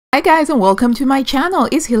Hi guys, and welcome to my channel.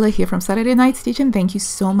 It's Hila here from Saturday Night Stitch, and thank you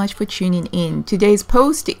so much for tuning in. Today's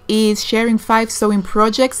post is sharing 5 sewing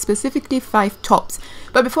projects, specifically 5 tops.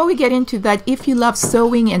 But before we get into that, if you love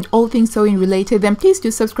sewing and all things sewing related, then please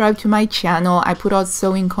do subscribe to my channel. I put out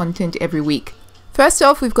sewing content every week. First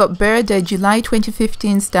off, we've got Burda July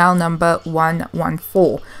 2015 style number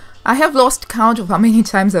 114. I have lost count of how many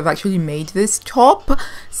times I've actually made this top,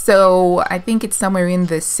 so I think it's somewhere in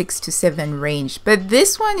the 6 to 7 range. But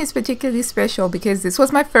this one is particularly special because this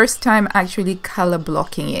was my first time actually color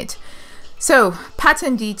blocking it. So,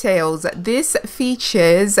 pattern details. This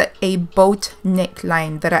features a boat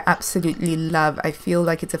neckline that I absolutely love. I feel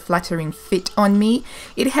like it's a flattering fit on me.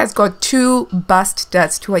 It has got 2 bust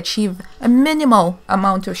darts to achieve a minimal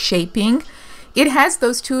amount of shaping. It has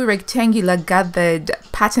those 2 rectangular gathered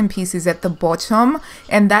pattern pieces at the bottom,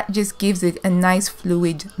 and that just gives it a nice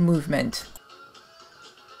fluid movement.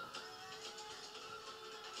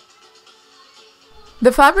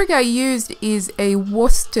 The fabric I used is a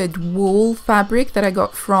worsted wool fabric that I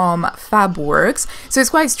got from Fabworks. So it's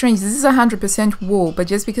quite strange. This is 100% wool, but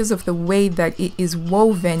just because of the way that it is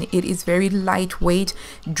woven, it is very lightweight,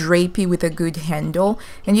 drapey with a good handle.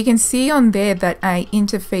 And you can see on there that I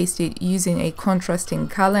interfaced it using a contrasting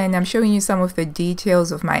color, and I'm showing you some of the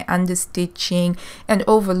details of my understitching and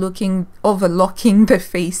overlocking the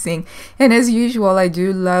facing. And as usual, I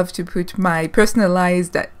do love to put my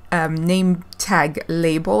personalized name tag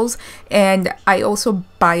labels, and I also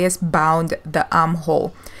bias bound the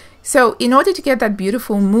armhole. So in order to get that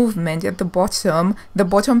beautiful movement at the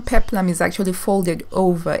bottom peplum is actually folded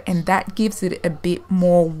over, and that gives it a bit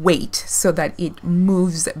more weight so that it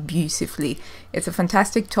moves beautifully. It's a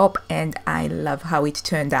fantastic top, and I love how it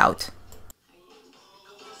turned out.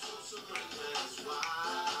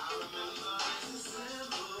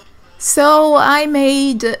 So I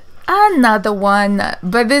made another one,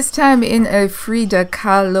 but this time in a Frida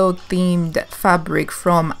Kahlo themed fabric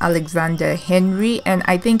from Alexander Henry, and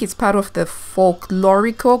I think it's part of the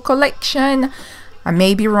Folklorico collection. I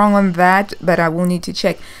may be wrong on that, but I will need to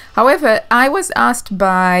check. However, I was asked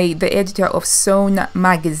by the editor of Sewn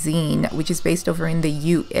magazine, which is based over in the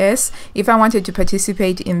US, if I wanted to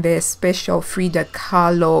participate in their special Frida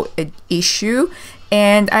Kahlo issue.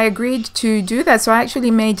 And I agreed to do that. So I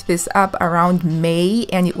actually made this up around May,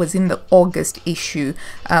 and it was in the August issue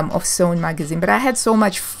of Sewn magazine. But I had so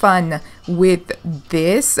much fun with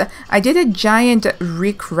this. I did a giant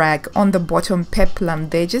rickrack on the bottom peplum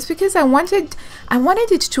there just because I wanted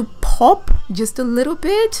it to pop just a little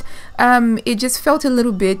bit. It just felt a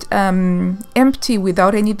little bit empty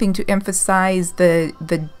without anything to emphasize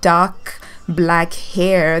the dark black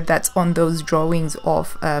hair that's on those drawings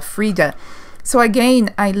of Frida. So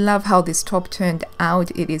again, I love how this top turned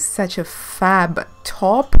out. It is such a fab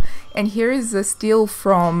top. And here is a still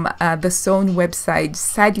from the Sewn website.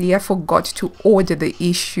 Sadly, I forgot to order the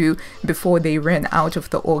issue before they ran out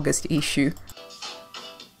of the August issue.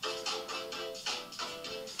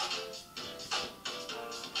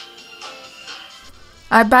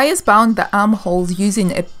 I bias bound the armholes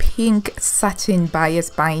using a pink satin bias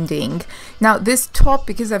binding. Now this top,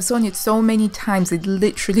 because I've sewn it so many times, it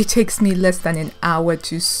literally takes me less than an hour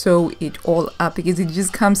to sew it all up because it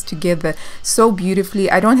just comes together so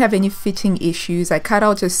beautifully. I don't have any fitting issues. I cut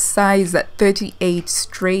out a size 38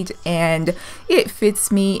 straight and it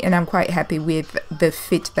fits me, and I'm quite happy with the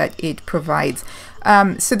fit that it provides.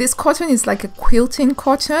 So this cotton is like a quilting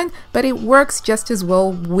cotton, but it works just as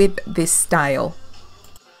well with this style.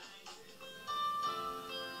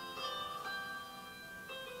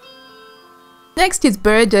 Next is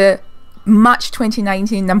Burda March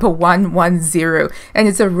 2019 number 110, and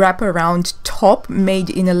it's a wraparound top made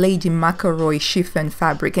in a Lady McElroy chiffon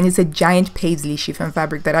fabric, and it's a giant paisley chiffon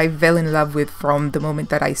fabric that I fell in love with from the moment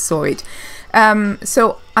that I saw it.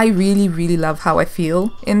 So I really love how I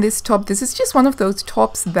feel in this top. This is just one of those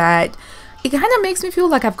tops that it kind of makes me feel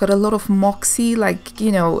like I've got a lot of moxie, like,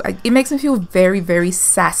 you know, it makes me feel very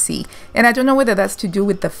sassy. And I don't know whether that's to do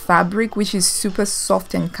with the fabric, which is super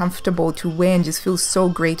soft and comfortable to wear and just feels so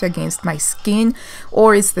great against my skin,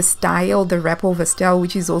 or it's the style, the wrap over style,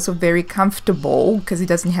 which is also very comfortable because it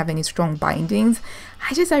doesn't have any strong bindings.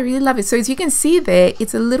 I really love it. So as you can see there,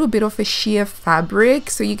 it's a little bit of a sheer fabric,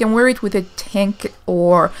 so you can wear it with a tank,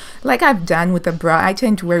 or like I've done with a bra. I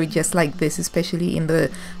tend to wear it just like this, especially in the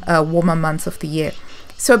warmer months of the year.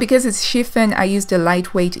 So because it's chiffon, I used a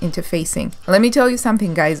lightweight interfacing. Let me tell you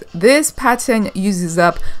something, guys. This pattern uses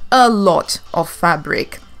up a lot of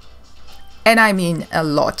fabric. And I mean a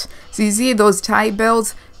lot. So you see those tie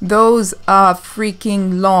belts, those are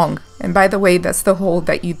freaking long. And by the way, that's the hole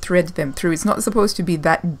that you thread them through. It's not supposed to be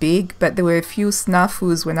that big, but there were a few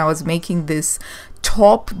snafus when I was making this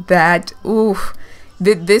top that, ooh,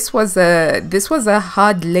 this was a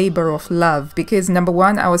hard labor of love, because number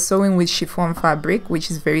one, I was sewing with chiffon fabric, which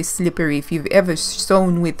is very slippery. If you've ever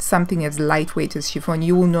sewn with something as lightweight as chiffon,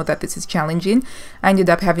 you will know that this is challenging. I ended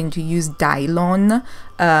up having to use nylon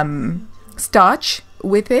starch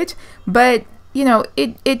with it, but you know,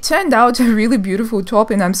 it turned out a really beautiful top,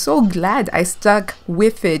 and I'm so glad I stuck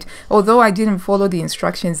with it, although I didn't follow the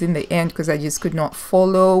instructions in the end because I just could not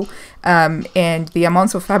follow, and the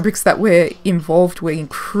amounts of fabrics that were involved were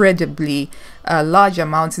incredibly large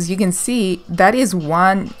amounts. As you can see, that is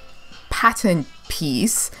one pattern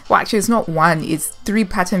piece. Well, actually it's not one, it's 3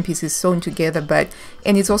 pattern pieces sewn together,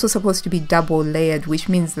 and it's also supposed to be double layered, which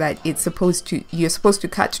means that you're supposed to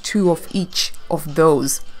cut 2 of each of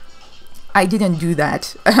those. I didn't do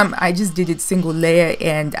that. I just did it single layer,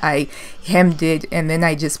 and I hemmed it, and then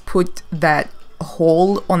I just put that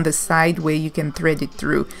hole on the side where you can thread it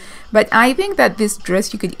through. But I think that this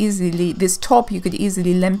top you could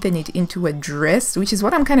easily lengthen it into a dress, which is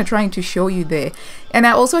what I'm kind of trying to show you there. And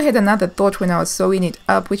I also had another thought when I was sewing it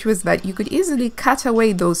up, which was that you could easily cut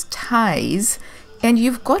away those ties and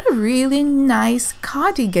you've got a really nice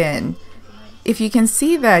cardigan. If you can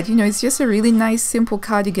see that, you know, it's just a really nice simple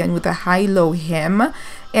cardigan with a high-low hem.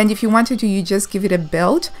 And if you wanted to, you just give it a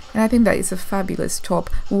belt. And I think that is a fabulous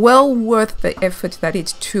top. Well worth the effort that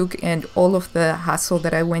it took and all of the hassle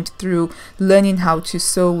that I went through learning how to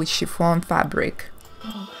sew with chiffon fabric.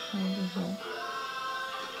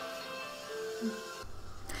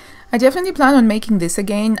 I definitely plan on making this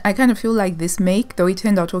again. I kind of feel like this make, though it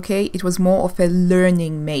turned out okay, it was more of a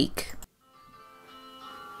learning make.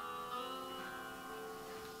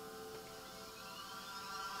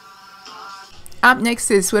 Up next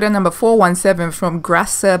is sweater number 417 from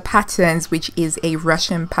Grasser Patterns, which is a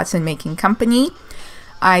Russian pattern making company.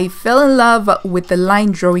 I fell in love with the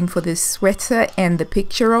line drawing for this sweater and the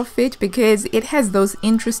picture of it because it has those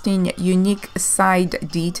interesting, unique side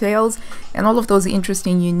details and all of those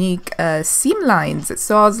interesting, unique seam lines.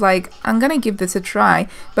 So I was like, I'm gonna give this a try,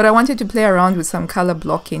 but I wanted to play around with some color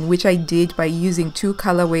blocking, which I did by using 2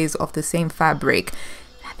 colorways of the same fabric.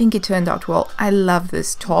 I think it turned out well. I love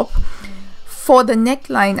this top. For the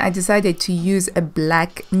neckline, I decided to use a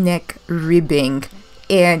black neck ribbing,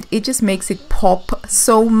 and it just makes it pop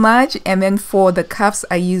so much. And then for the cuffs,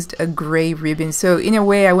 I used a gray ribbon. So in a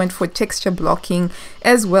way, I went for texture blocking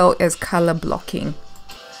as well as color blocking.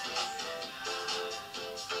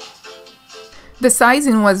 The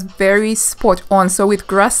sizing was very spot on. So with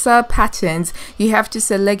Grasser Patterns, you have to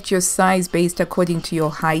select your size based according to your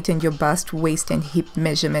height and your bust, waist and hip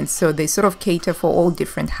measurements. So they sort of cater for all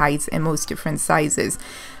different heights and most different sizes.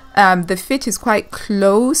 The fit is quite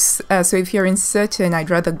close. So if you're uncertain, I'd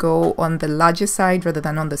rather go on the larger side rather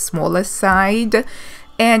than on the smaller side.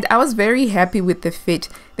 And I was very happy with the fit.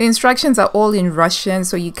 The instructions are all in Russian,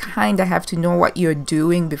 so you kind of have to know what you're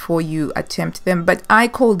doing before you attempt them. But I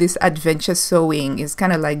call this adventure sewing. It's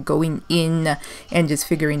kind of like going in and just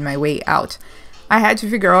figuring my way out. I had to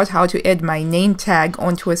figure out how to add my name tag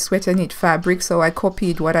onto a sweater knit fabric, so I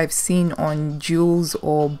copied what I've seen on Jules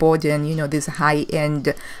or Borden, you know, this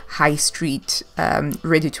high-end, high street,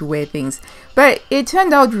 ready-to-wear things. But it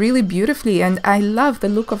turned out really beautifully, and I love the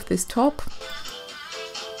look of this top.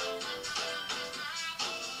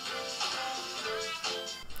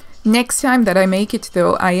 Next time that I make it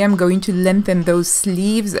though, I am going to lengthen those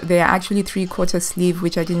sleeves. They are actually 3/4 sleeve,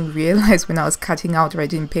 which I didn't realize when I was cutting out, or I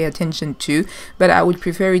didn't pay attention to, but I would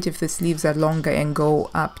prefer it if the sleeves are longer and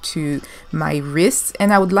go up to my wrists.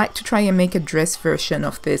 And I would like to try and make a dress version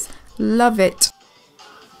of this. Love it.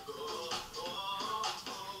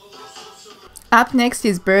 Up next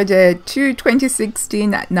is Burda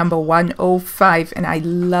 2016 at number 105, and I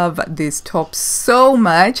love this top so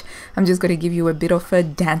much. I'm just going to give you a bit of a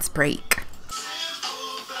dance break.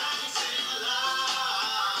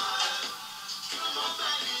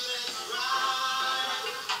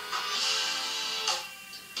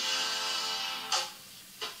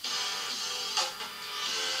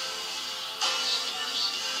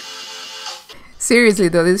 Seriously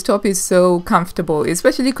though, this top is so comfortable,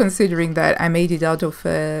 especially considering that I made it out of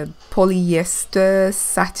a polyester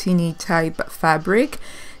satiny type fabric.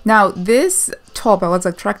 Now this top, I was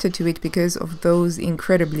attracted to it because of those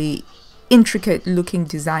incredibly intricate looking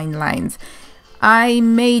design lines. I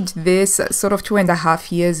made this sort of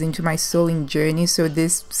 2.5 years into my sewing journey, so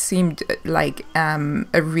this seemed like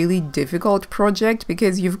a really difficult project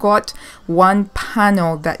because you've got one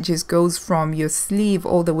panel that just goes from your sleeve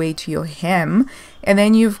all the way to your hem, and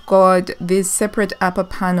then you've got these separate upper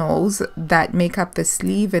panels that make up the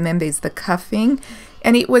sleeve, and then there's the cuffing.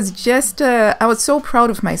 And it was just, I was so proud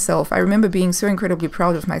of myself. I remember being so incredibly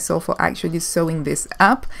proud of myself for actually sewing this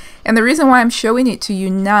up. And the reason why I'm showing it to you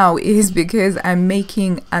now is because I'm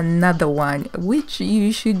making another one, which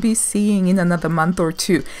you should be seeing in another month or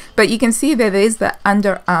two. But you can see that there's the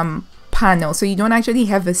underarm panel, so you don't actually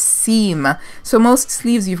have a seam. So most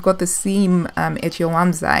sleeves, you've got the seam at your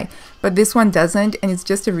armscye, but this one doesn't, and it's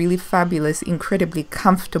just a really fabulous, incredibly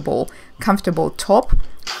comfortable top.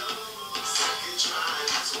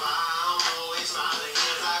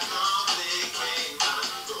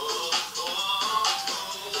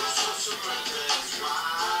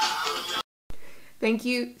 Thank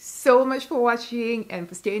you so much for watching and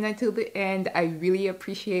for staying until the end. I really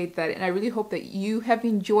appreciate that, and I really hope that you have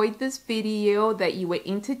enjoyed this video, that you were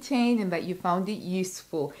entertained, and that you found it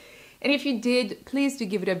useful. And if you did, please do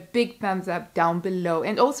give it a big thumbs up down below,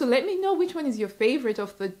 and also let me know which one is your favorite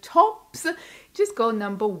of the tops. Just go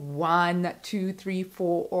number 1, 2, 3,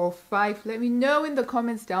 4, or 5. Let me know in the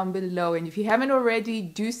comments down below, and if you haven't already,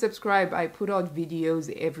 do subscribe. I put out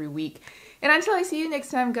videos every week. And until I see you next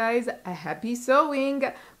time, guys, a happy sewing.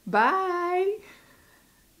 Bye.